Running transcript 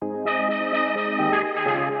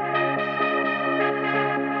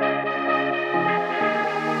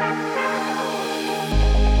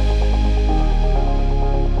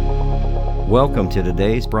Welcome to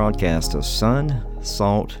today's broadcast of Sun,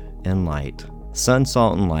 Salt, and Light. Sun,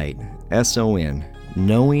 Salt, and Light, S-O-N,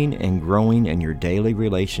 knowing and growing in your daily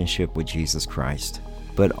relationship with Jesus Christ,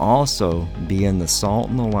 but also being the salt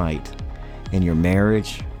and the light in your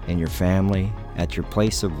marriage, in your family, at your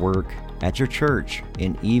place of work, at your church,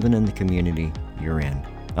 and even in the community you're in.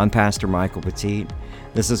 I'm Pastor Michael Petit.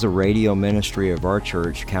 This is a radio ministry of our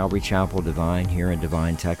church, Calvary Chapel Divine, here in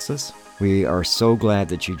Divine, Texas. We are so glad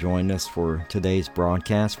that you joined us for today's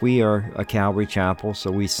broadcast. We are a Calvary Chapel,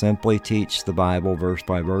 so we simply teach the Bible verse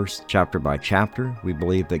by verse, chapter by chapter. We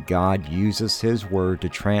believe that God uses His Word to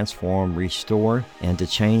transform, restore, and to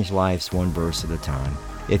change lives one verse at a time.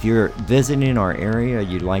 If you're visiting our area,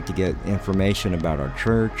 you'd like to get information about our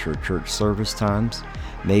church or church service times,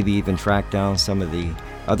 maybe even track down some of the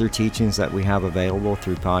other teachings that we have available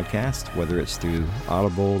through podcast, whether it's through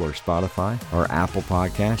Audible or Spotify or Apple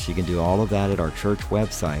Podcasts, you can do all of that at our church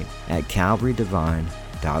website at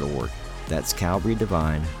calvarydivine.org. That's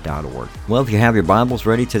calvarydivine.org. Well, if you have your Bibles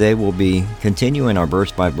ready, today we'll be continuing our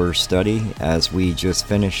verse-by-verse study as we just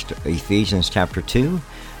finished Ephesians chapter 2.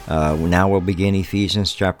 Now we'll begin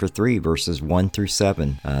Ephesians chapter 3, verses 1 through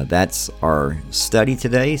 7. That's our study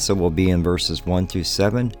today, so we'll be in verses 1 through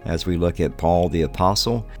 7 as we look at Paul the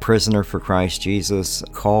Apostle, prisoner for Christ Jesus,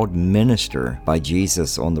 called minister by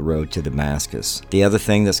Jesus on the road to Damascus. The other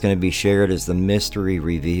thing that's going to be shared is the mystery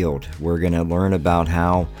revealed. We're going to learn about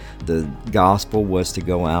how the gospel was to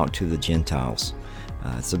go out to the Gentiles.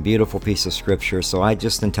 It's a beautiful piece of scripture, so I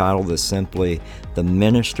just entitled this simply, The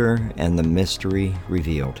Minister and the Mystery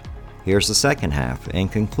Revealed. Here's the second half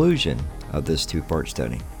and conclusion of this two-part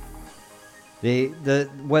study.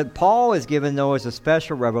 What Paul is given, though, is a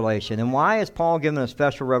special revelation. And why is Paul given a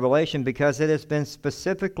special revelation? Because it has been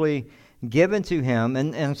specifically given to him,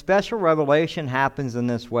 and special revelation happens in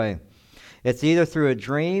this way. It's either through a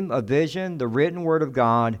dream, a vision, the written word of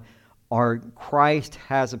God, or Christ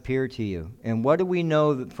has appeared to you. And what do we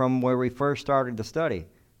know from where we first started the study?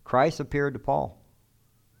 Christ appeared to Paul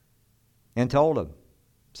and told him.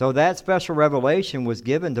 So that special revelation was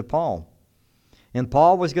given to Paul. And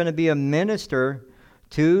Paul was going to be a minister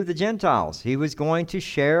to the Gentiles. He was going to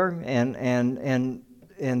share and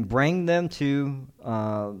bring them to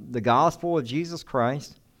the gospel of Jesus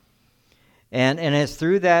Christ. And it's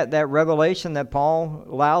through that revelation that Paul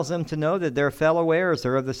allows them to know that they're fellow heirs.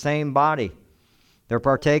 They're of the same body. They're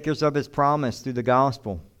partakers of His promise through the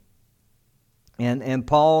gospel. And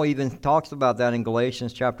Paul even talks about that in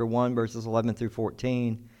Galatians chapter 1, verses 11 through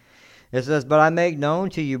 14. It says, "But I make known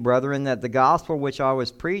to you, brethren, that the gospel which I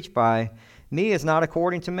was preached by me is not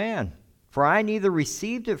according to man. For I neither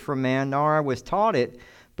received it from man, nor I was taught it,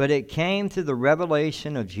 but it came through the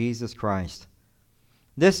revelation of Jesus Christ."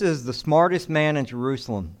 This is the smartest man in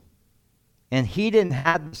Jerusalem. And he didn't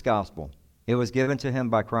have this gospel. It was given to him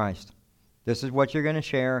by Christ. This is what you're going to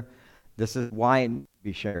share. This is why it needs to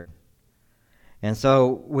be shared. And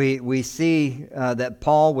so we see that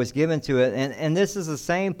Paul was given to it. And this is the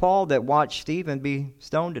same Paul that watched Stephen be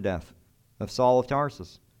stoned to death, of Saul of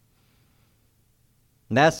Tarsus.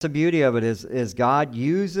 And that's the beauty of it, is God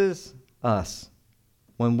uses us.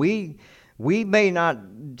 When we may not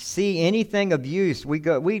see anything of use. We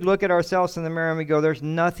look at ourselves in the mirror and we go, there's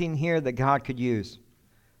nothing here that God could use.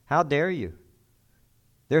 How dare you?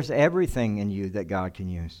 There's everything in you that God can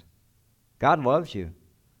use. God loves you.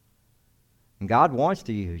 And God wants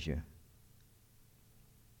to use you.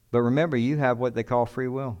 But remember, you have what they call free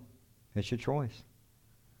will. It's your choice.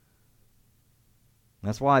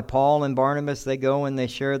 That's why Paul and Barnabas, they go and they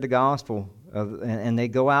share the gospel and they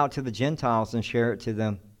go out to the Gentiles and share it to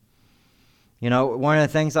them. You know, one of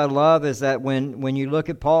the things I love is that when you look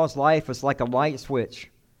at Paul's life, it's like a light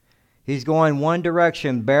switch. He's going one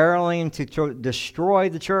direction, barreling to destroy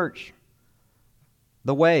the church,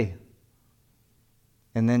 the way.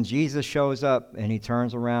 And then Jesus shows up and he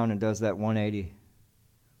turns around and does that 180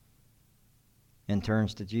 and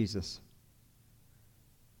turns to Jesus.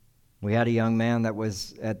 We had a young man that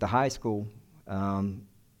was at the high school,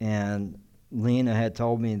 and Lena had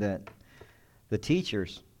told me that the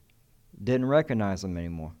teachers didn't recognize him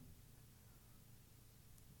anymore.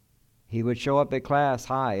 He would show up at class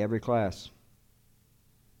high, every class.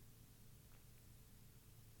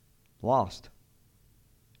 Lost.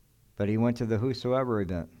 But he went to the Whosoever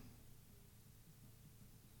event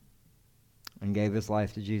and gave his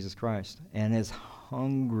life to Jesus Christ and is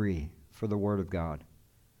hungry for the Word of God.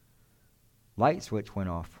 Light switch went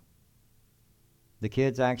off. The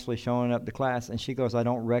kid's actually showing up to class, and she goes, I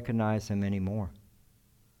don't recognize him anymore.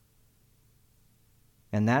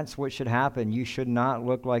 And that's what should happen. You should not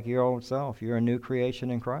look like your old self. You're a new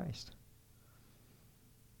creation in Christ.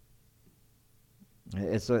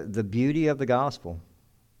 It's the beauty of the gospel.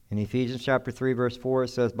 In Ephesians chapter 3, verse 4, it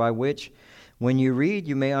says, by which, when you read,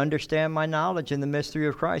 you may understand my knowledge in the mystery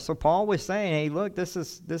of Christ. So Paul was saying, hey, look, this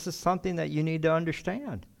is something that you need to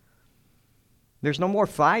understand. There's no more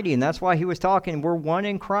fighting. That's why he was talking, we're one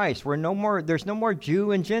in Christ. There's no more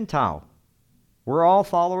Jew and Gentile. We're all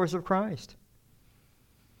followers of Christ.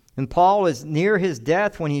 And Paul is near his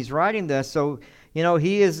death when he's writing this, so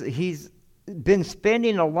he's been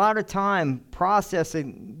spending a lot of time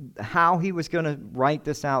processing how he was going to write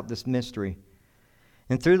this out, this mystery.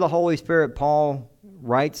 And through the Holy Spirit, Paul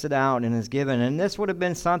writes it out and is given. And this would have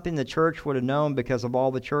been something the church would have known because of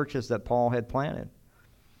all the churches that Paul had planted.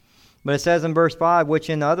 But it says in verse 5, which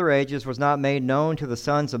in other ages was not made known to the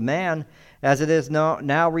sons of man, as it is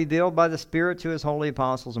now revealed by the Spirit to his holy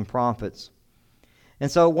apostles and prophets.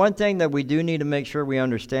 And so one thing that we do need to make sure we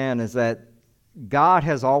understand is that God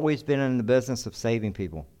has always been in the business of saving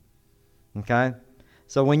people. Okay?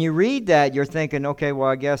 So when you read that, you're thinking, okay, well,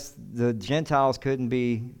 I guess the Gentiles couldn't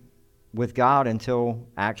be with God until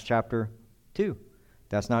Acts chapter 2.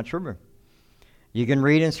 That's not true. You can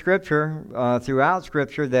read in Scripture, throughout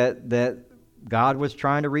Scripture, that God was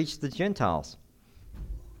trying to reach the Gentiles.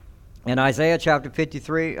 In Isaiah chapter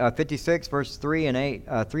 56, verse 3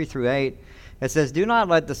 through 8, it says, do not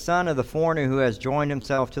let the son of the foreigner who has joined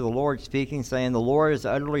himself to the Lord speaking, saying, the Lord has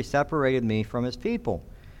utterly separated me from his people.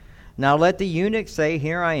 Now let the eunuch say,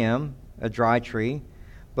 here I am, a dry tree.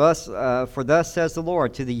 For thus says the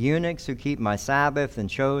Lord, to the eunuchs who keep my Sabbath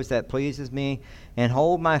and shows that pleases me, and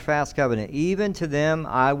hold my fast covenant, even to them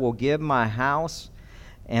I will give my house,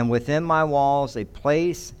 and within my walls a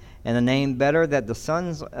place and a name better, that the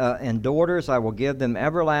sons and daughters I will give them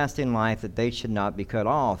everlasting life, that they should not be cut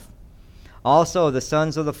off. Also the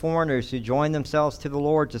sons of the foreigners who join themselves to the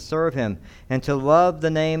Lord to serve him, and to love the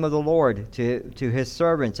name of the Lord, to his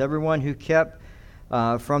servants, everyone who kept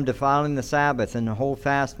from defiling the Sabbath, and to hold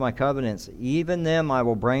fast my covenants, even them I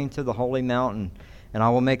will bring to the holy mountain, and I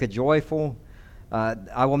will make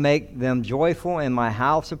them joyful in my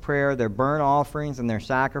house of prayer. Their burnt offerings and their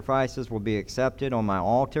sacrifices will be accepted on my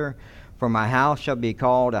altar, for my house shall be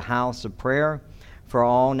called a house of prayer for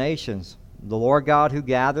all nations. The Lord God who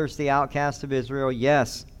gathers the outcasts of Israel,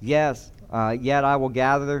 yet I will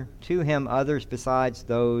gather to him others besides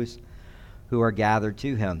those who are gathered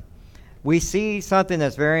to him. We see something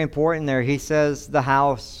that's very important there. He says the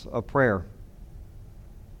house of prayer.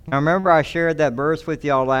 Now remember, I shared that verse with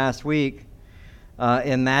y'all last week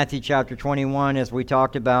in Matthew chapter 21, as we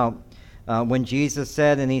talked about when Jesus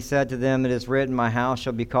said, and he said to them, it is written, my house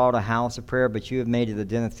shall be called a house of prayer, but you have made it a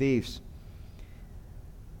den of thieves.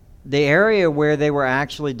 The area where they were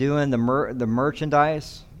actually doing the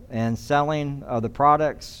merchandise and selling the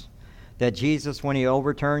products that Jesus, when he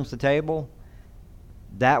overturns the table,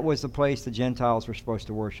 that was the place the Gentiles were supposed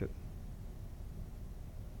to worship.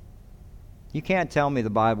 You can't tell me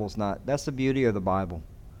the Bible's not. That's the beauty of the Bible.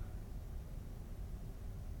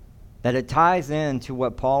 That it ties into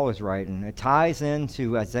what Paul is writing. It ties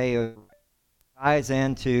into Isaiah. It ties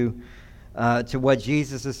into to what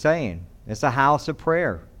Jesus is saying. It's a house of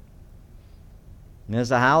prayer.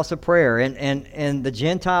 It's a house of prayer. And the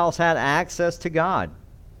Gentiles had access to God.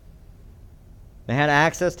 They had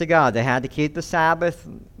access to God. They had to keep the Sabbath.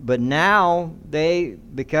 But now,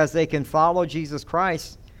 because they can follow Jesus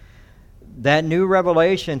Christ, that new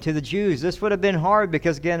revelation to the Jews, this would have been hard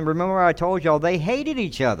because, again, remember I told y'all, they hated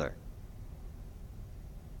each other.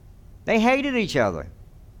 They hated each other.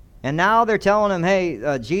 And now they're telling them,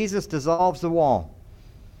 hey, Jesus dissolves the wall.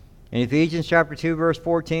 In Ephesians chapter 2, verse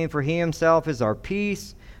 14, for he himself is our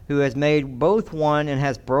peace, who has made both one and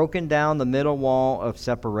has broken down the middle wall of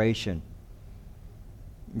separation.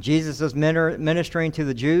 Jesus is ministering to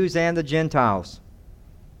the Jews and the Gentiles.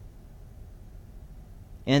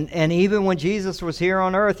 And even when Jesus was here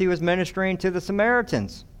on earth, he was ministering to the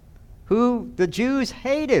Samaritans, who the Jews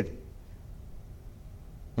hated.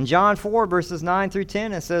 In John 4, verses 9 through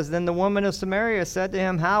 10, it says, then the woman of Samaria said to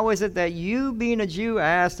him, how is it that you, being a Jew,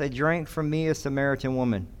 asked a drink from me, a Samaritan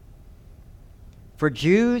woman? For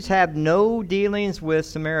Jews have no dealings with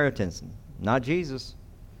Samaritans. Not Jesus.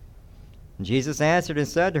 And Jesus answered and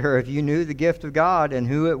said to her, if you knew the gift of God and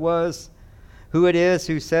who it is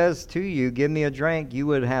who says to you, give me a drink, you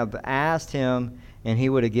would have asked him, and he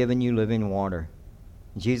would have given you living water.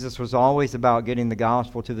 Jesus was always about getting the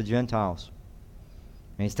gospel to the Gentiles.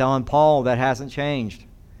 And he's telling Paul that hasn't changed.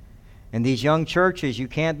 In these young churches, you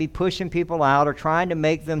can't be pushing people out or trying to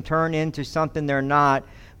make them turn into something they're not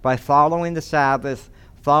by following the Sabbath,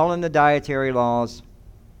 following the dietary laws,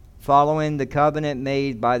 following the covenant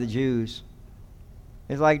made by the Jews.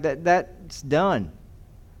 It's like that's done.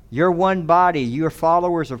 You're one body. You're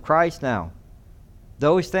followers of Christ now.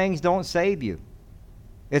 Those things don't save you.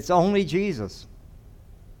 It's only Jesus.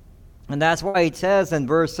 And that's why he says in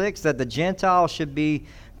verse 6 that the Gentiles should be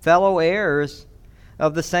fellow heirs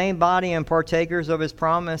of the same body and partakers of his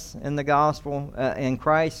promise in the gospel, in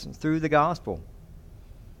Christ through the gospel.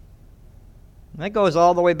 And that goes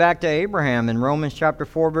all the way back to Abraham in Romans chapter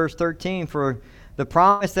 4, verse 13. For the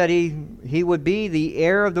promise that he would be the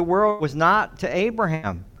heir of the world was not to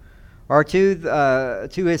Abraham or to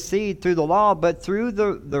his seed through the law, but through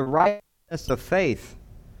the righteousness of faith.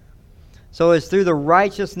 So it's through the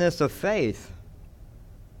righteousness of faith.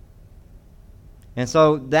 And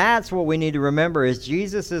so that's what we need to remember, is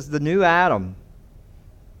Jesus is the new Adam.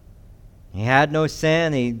 He had no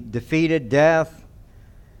sin. He defeated death.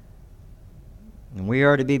 And we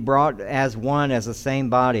are to be brought as one, as the same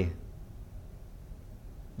body.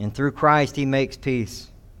 And through Christ he makes peace.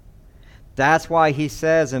 That's why he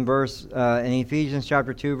says in Ephesians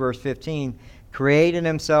chapter 2, verse 15, create in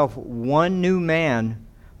himself one new man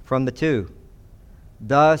from the two,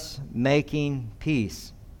 thus making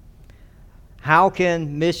peace. How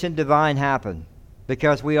can mission divine happen?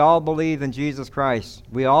 Because we all believe in Jesus Christ.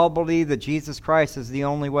 We all believe that Jesus Christ is the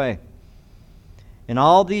only way. And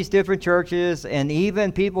all these different churches and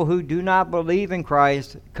even people who do not believe in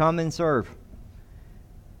Christ come and serve.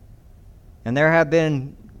 And there have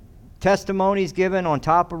been testimonies given on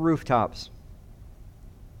top of rooftops.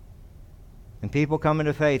 And people come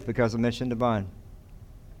into faith because of Mission Divine.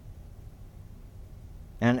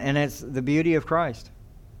 And it's the beauty of Christ.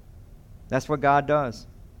 That's what God does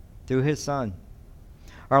through his Son.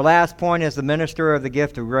 Our last point is the minister of the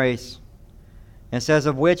gift of grace. It says,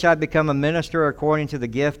 of which I become a minister according to the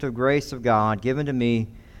gift of grace of God given to me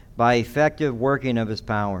by effective working of his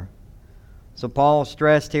power. So Paul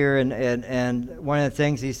stressed here, and one of the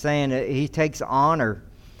things he's saying, he takes honor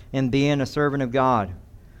in being a servant of God,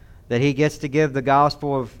 that he gets to give the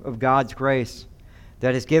gospel of God's grace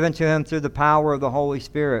that is given to him through the power of the Holy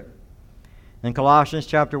Spirit. In Colossians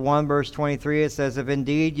chapter 1, verse 23, it says, if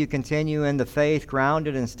indeed you continue in the faith,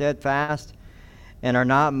 grounded and steadfast, and are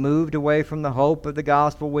not moved away from the hope of the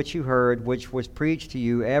gospel which you heard, which was preached to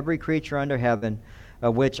you, every creature under heaven,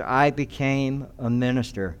 of which I became a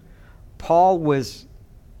minister. Paul was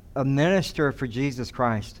a minister for Jesus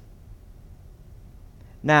Christ.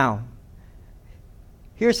 Now,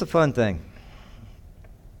 here's the fun thing.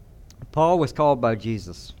 Paul was called by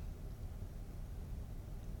Jesus.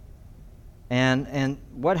 And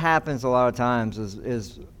what happens a lot of times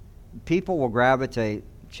is people will gravitate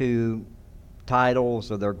to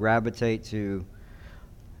titles, or they'll gravitate to,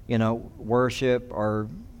 worship or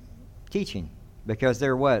teaching, because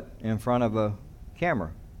they're what? In front of a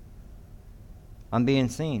camera. I'm being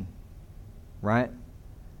seen, right?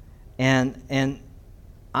 And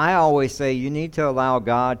I always say you need to allow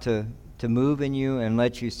God to move in you and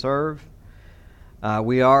let you serve.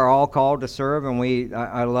 We are all called to serve, and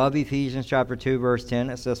I love Ephesians chapter 2, verse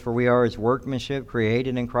 10. It says, for we are his workmanship,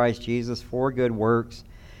 created in Christ Jesus for good works,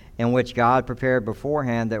 in which God prepared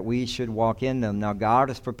beforehand that we should walk in them. Now, God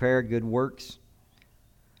has prepared good works.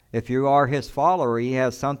 If you are his follower, he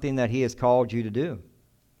has something that he has called you to do.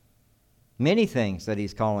 Many things that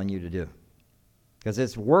he's calling you to do. Because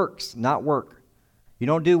it's works, not work. You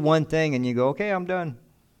don't do one thing and you go, okay, I'm done.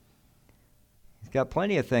 He's got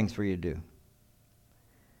plenty of things for you to do.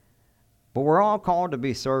 But we're all called to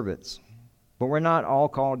be servants. But we're not all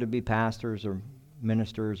called to be pastors or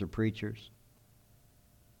ministers or preachers.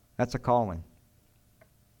 That's a calling.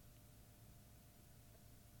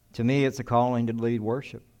 To me, it's a calling to lead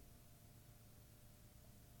worship.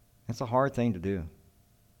 It's a hard thing to do.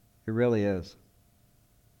 It really is.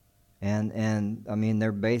 And I mean,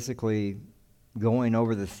 they're basically going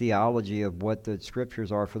over the theology of what the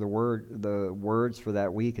scriptures are for the words for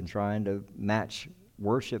that week, and trying to match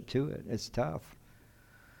worship to it. It's tough.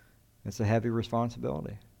 It's a heavy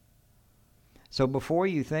responsibility. So before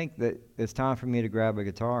you think that it's time for me to grab a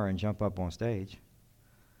guitar and jump up on stage,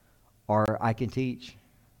 or I can teach,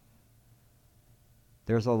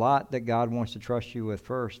 there's a lot that God wants to trust you with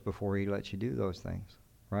first before he lets you do those things,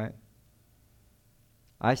 right?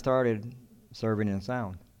 I started serving in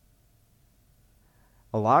sound.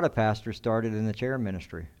 A lot of pastors started in the chair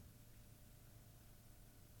ministry.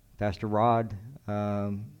 Pastor Rod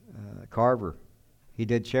Carver, he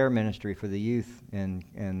did chair ministry for the youth in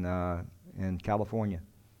California.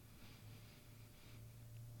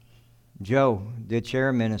 Joe did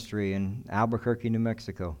chair ministry in Albuquerque, New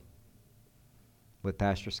Mexico, with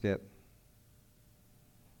Pastor Skip.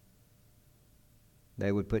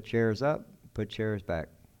 They would put chairs up, put chairs back,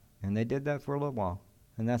 and they did that for a little while,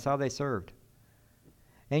 and that's how they served.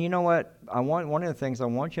 And you know what? One of the things I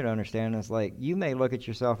want you to understand is, like, you may look at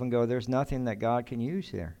yourself and go, there's nothing that God can use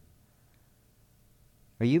here.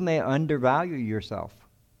 Or you may undervalue yourself.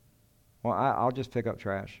 Well, I'll just pick up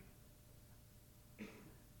trash.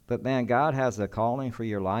 But man, God has a calling for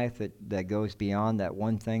your life that goes beyond that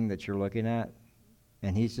one thing that you're looking at.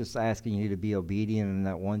 And He's just asking you to be obedient in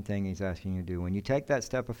that one thing He's asking you to do. When you take that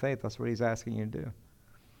step of faith, that's what He's asking you to do.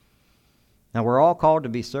 Now, we're all called to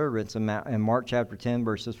be servants. In Mark chapter 10,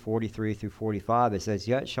 verses 43 through 45, it says,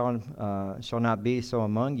 "Yet shall not be so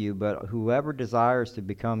among you, but whoever desires to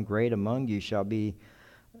become great among you shall be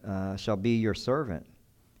your servant.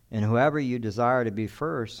 And whoever you desire to be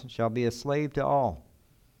first shall be a slave to all."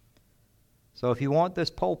 So if you want this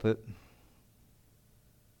pulpit,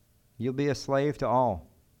 you'll be a slave to all.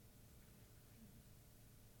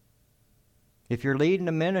 If you're leading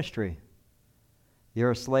a ministry,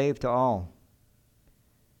 you're a slave to all.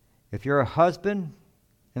 If you're a husband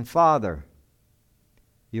and father,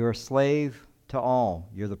 you're a slave to all.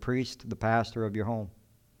 You're the priest, the pastor of your home.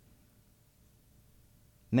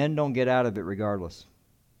 Men don't get out of it regardless.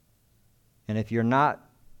 And if you're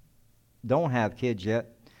don't have kids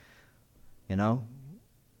yet,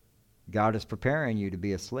 God is preparing you to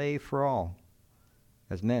be a slave for all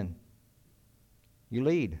as men. You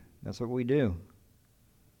lead. That's what we do.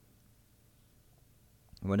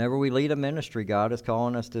 Whenever we lead a ministry, God is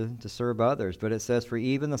calling us to serve others. But it says, "For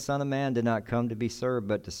even the Son of Man did not come to be served,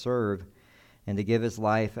 but to serve, and to give His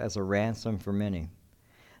life as a ransom for many."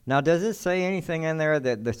 Now, does it say anything in there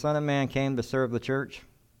that the Son of Man came to serve the church?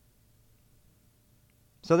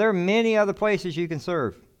 So there are many other places you can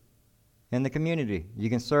serve in the community. You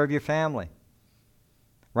can serve your family.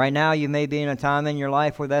 Right now, you may be in a time in your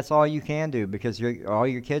life where that's all you can do because all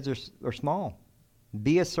your kids are small.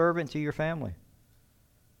 Be a servant to your family.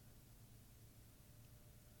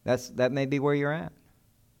 That may be where you're at.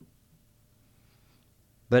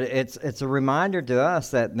 But it's a reminder to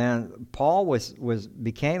us that, man, Paul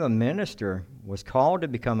became a minister, was called to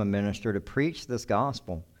become a minister to preach this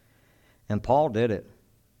gospel. And Paul did it.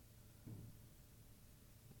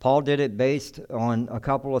 Paul did it based on a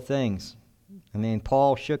couple of things.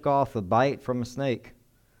 Paul shook off a bite from a snake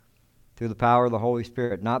through the power of the Holy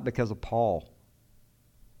Spirit, not because of Paul.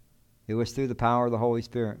 It was through the power of the Holy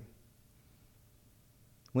Spirit.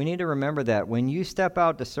 We need to remember that. When you step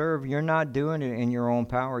out to serve, you're not doing it in your own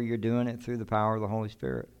power. You're doing it through the power of the Holy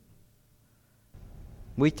Spirit.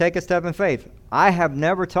 We take a step in faith. I have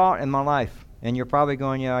never taught in my life. And you're probably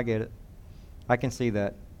going, yeah, I get it. I can see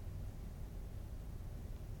that.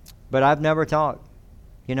 But I've never taught.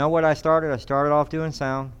 You know what I started? I started off doing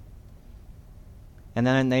sound. And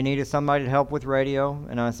then they needed somebody to help with radio.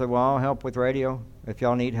 And I said, well, I'll help with radio if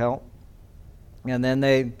y'all need help. And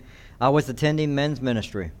then I was attending men's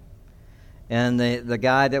ministry. And the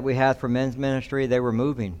guy that we had for men's ministry, they were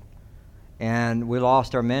moving. And we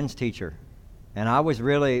lost our men's teacher. And I was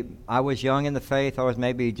young in the faith. I was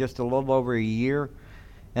maybe just a little over a year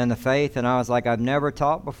in the faith. And I was like, I've never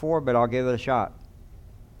taught before, but I'll give it a shot.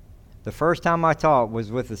 The first time I taught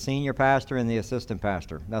was with the senior pastor and the assistant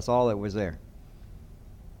pastor. That's all that was there.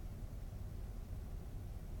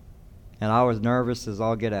 And I was nervous as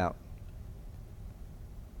all get out.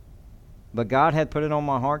 But God had put it on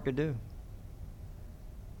my heart to do.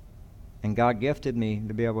 And God gifted me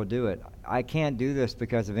to be able to do it. I can't do this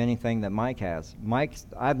because of anything that Mike has.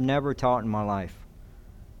 I've never taught in my life.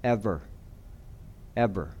 Ever.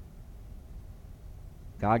 Ever.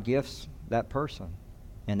 God gifts that person.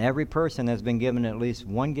 And every person has been given at least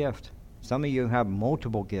one gift. Some of you have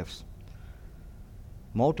multiple gifts.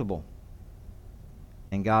 Multiple.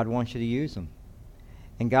 And God wants you to use them.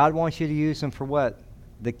 And God wants you to use them for what?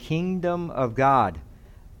 The kingdom of God.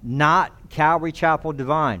 Not Calvary Chapel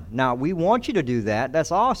Divine. Now, we want you to do that.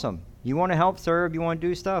 That's awesome. You want to help serve, you want to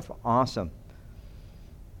do stuff? Awesome.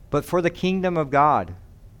 But for the kingdom of God.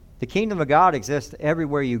 The kingdom of God exists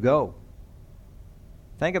everywhere you go.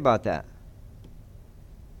 Think about that.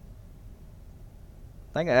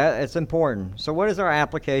 It's important. So what is our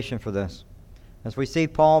application for this? As we see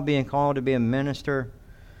Paul being called to be a minister,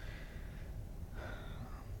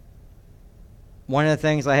 one of the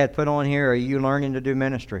things I had put on here, are you learning to do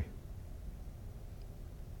ministry?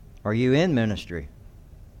 Are you in ministry?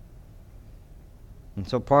 And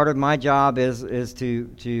so part of my job is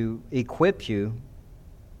to equip you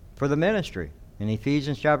for the ministry. In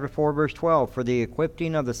Ephesians chapter 4, verse 12, for the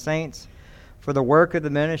equipping of the saints, for the work of the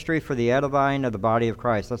ministry, for the edifying of the body of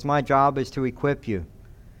Christ. That's my job, is to equip you.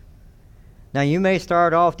 Now, you may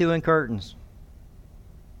start off doing curtains.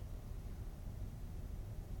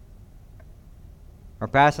 Or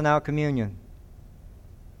passing out communion.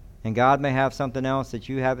 And God may have something else that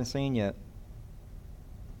you haven't seen yet.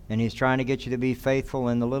 And He's trying to get you to be faithful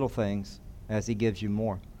in the little things as He gives you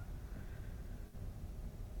more.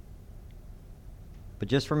 But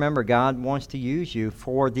just remember, God wants to use you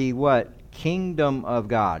for the what? Kingdom of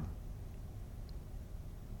God.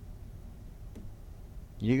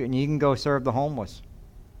 You can go serve the homeless.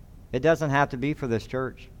 It doesn't have to be for this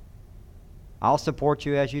church. I'll support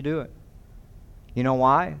you as you do it. You know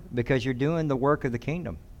why? Because you're doing the work of the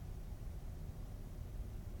kingdom.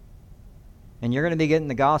 And you're going to be getting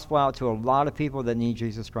the gospel out to a lot of people that need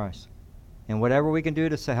Jesus Christ. And whatever we can do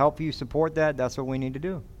to help you support that, that's what we need to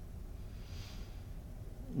do.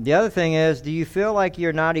 The other thing is, do you feel like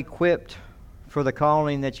you're not equipped for the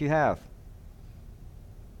calling that you have?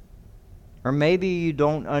 Or maybe you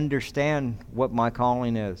don't understand what my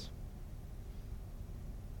calling is.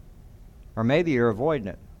 Or maybe you're avoiding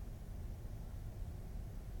it.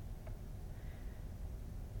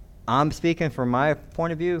 I'm speaking from my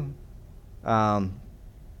point of view. When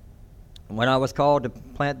I was called to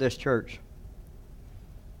plant this church,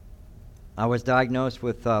 I was diagnosed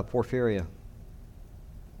with porphyria.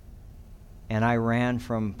 And I ran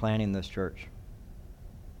from planting this church.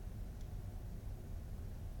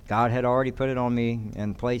 God had already put it on me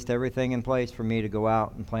and placed everything in place for me to go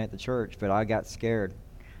out and plant the church, but I got scared.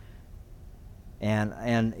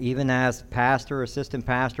 And even as pastor, assistant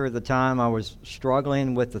pastor at the time, I was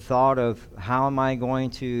struggling with the thought of how am I going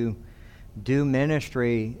to do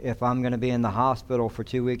ministry if I'm going to be in the hospital for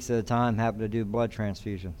 2 weeks at a time having to do blood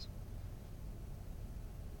transfusions.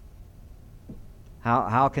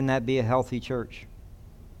 How can that be a healthy church?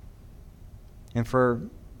 And for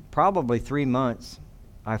probably 3 months,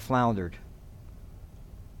 I floundered,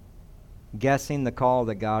 guessing the call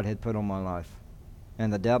that God had put on my life.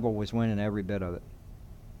 And the devil was winning every bit of it.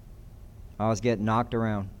 I was getting knocked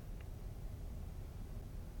around.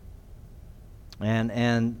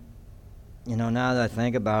 And you know, now that I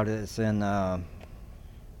think about it, it's in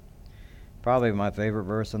probably my favorite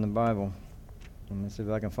verse in the Bible. Let me see if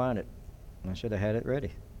I can find it. I should have had it ready.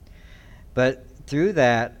 But through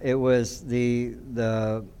that, it was the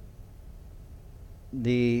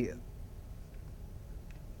I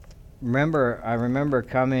remember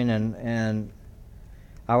coming and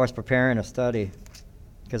I was preparing a study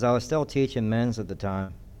because I was still teaching men's at the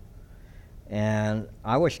time. And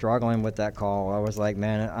I was struggling with that call. I was like,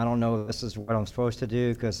 man, I don't know if this is what I'm supposed to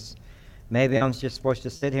do, because maybe I'm just supposed to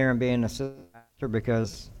sit here and be an assistant pastor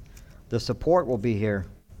because the support will be here.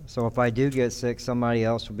 So if I do get sick, somebody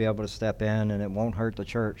else will be able to step in and it won't hurt the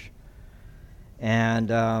church. And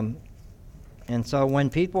so when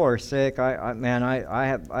people are sick,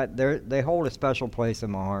 they hold a special place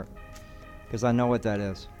in my heart because I know what that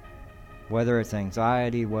is. Whether it's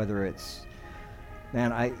anxiety, whether it's,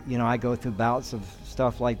 I go through bouts of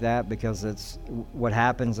stuff like that because it's what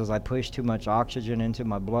happens is I push too much oxygen into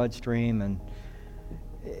my bloodstream, and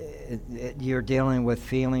you're dealing with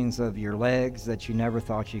feelings of your legs that you never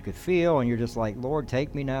thought you could feel, and you're just like, Lord,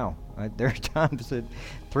 take me now. There are times at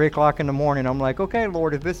 3 o'clock in the morning, I'm like, okay,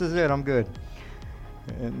 Lord, if this is it, I'm good.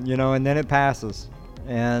 And then it passes.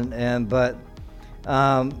 But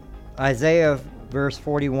Isaiah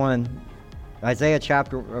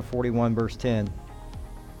chapter 41, verse 10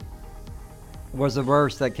 was a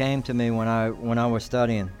verse that came to me when I was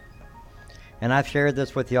studying. And I've shared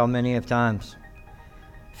this with y'all many of times.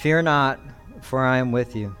 Fear not, for I am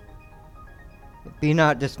with you. Be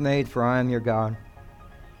not dismayed, for I am your God.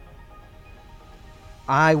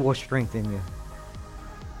 I will strengthen you.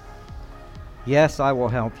 Yes, I will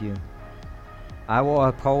help you. I will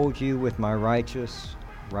uphold you with my righteous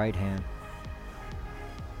right hand.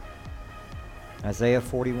 Isaiah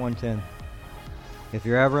 41:10. If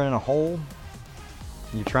you're ever in a hole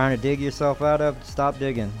you're trying to dig yourself out of, stop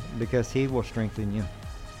digging, because He will strengthen you.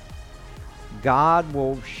 God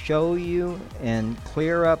will show you and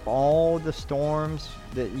clear up all the storms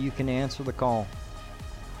that you can answer the call.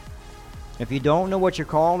 If you don't know what your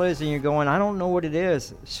call is and you're going, I don't know what it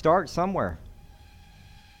is, start somewhere.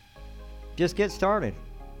 Just get started.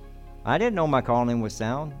 I didn't know my calling was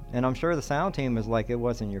sound, and I'm sure the sound team is like, it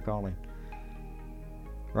wasn't your calling.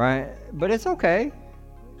 Right? But it's okay.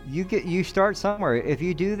 You start somewhere. If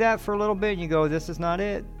you do that for a little bit and you go, this is not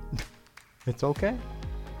it, it's okay.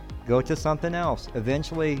 Go to something else.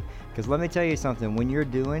 Eventually, because let me tell you something, when you're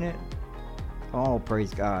doing it, oh,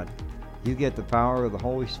 praise God, you get the power of the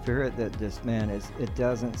Holy Spirit that just, it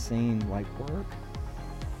doesn't seem like work.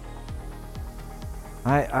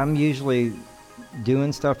 I'm usually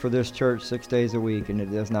doing stuff for this church 6 days a week, and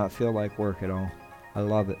it does not feel like work at all. I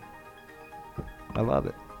love it. I love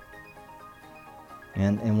it.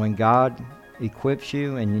 And when God equips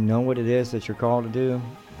you and you know what it is that you're called to do,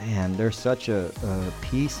 man, there's such a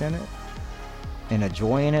peace in it and a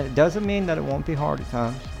joy in it. It doesn't mean that it won't be hard at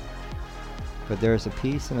times, but there's a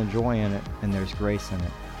peace and a joy in it, and there's grace in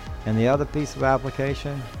it. And the other piece of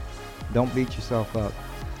application, don't beat yourself up.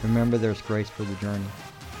 Remember, there's grace for the journey.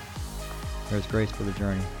 There's grace for the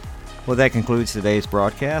journey. Well, that concludes today's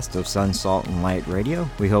broadcast of Sun, Salt, and Light Radio.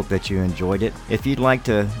 We hope that you enjoyed it. If you'd like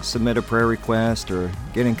to submit a prayer request or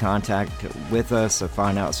get in contact with us or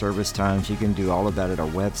find out service times, you can do all of that at our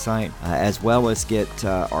website, as well as get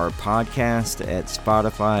our podcast at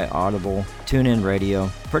Spotify, Audible, TuneIn Radio.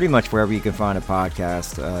 Pretty much wherever you can find a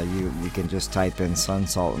podcast, you can just type in Sun,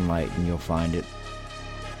 Salt, and Light and you'll find it.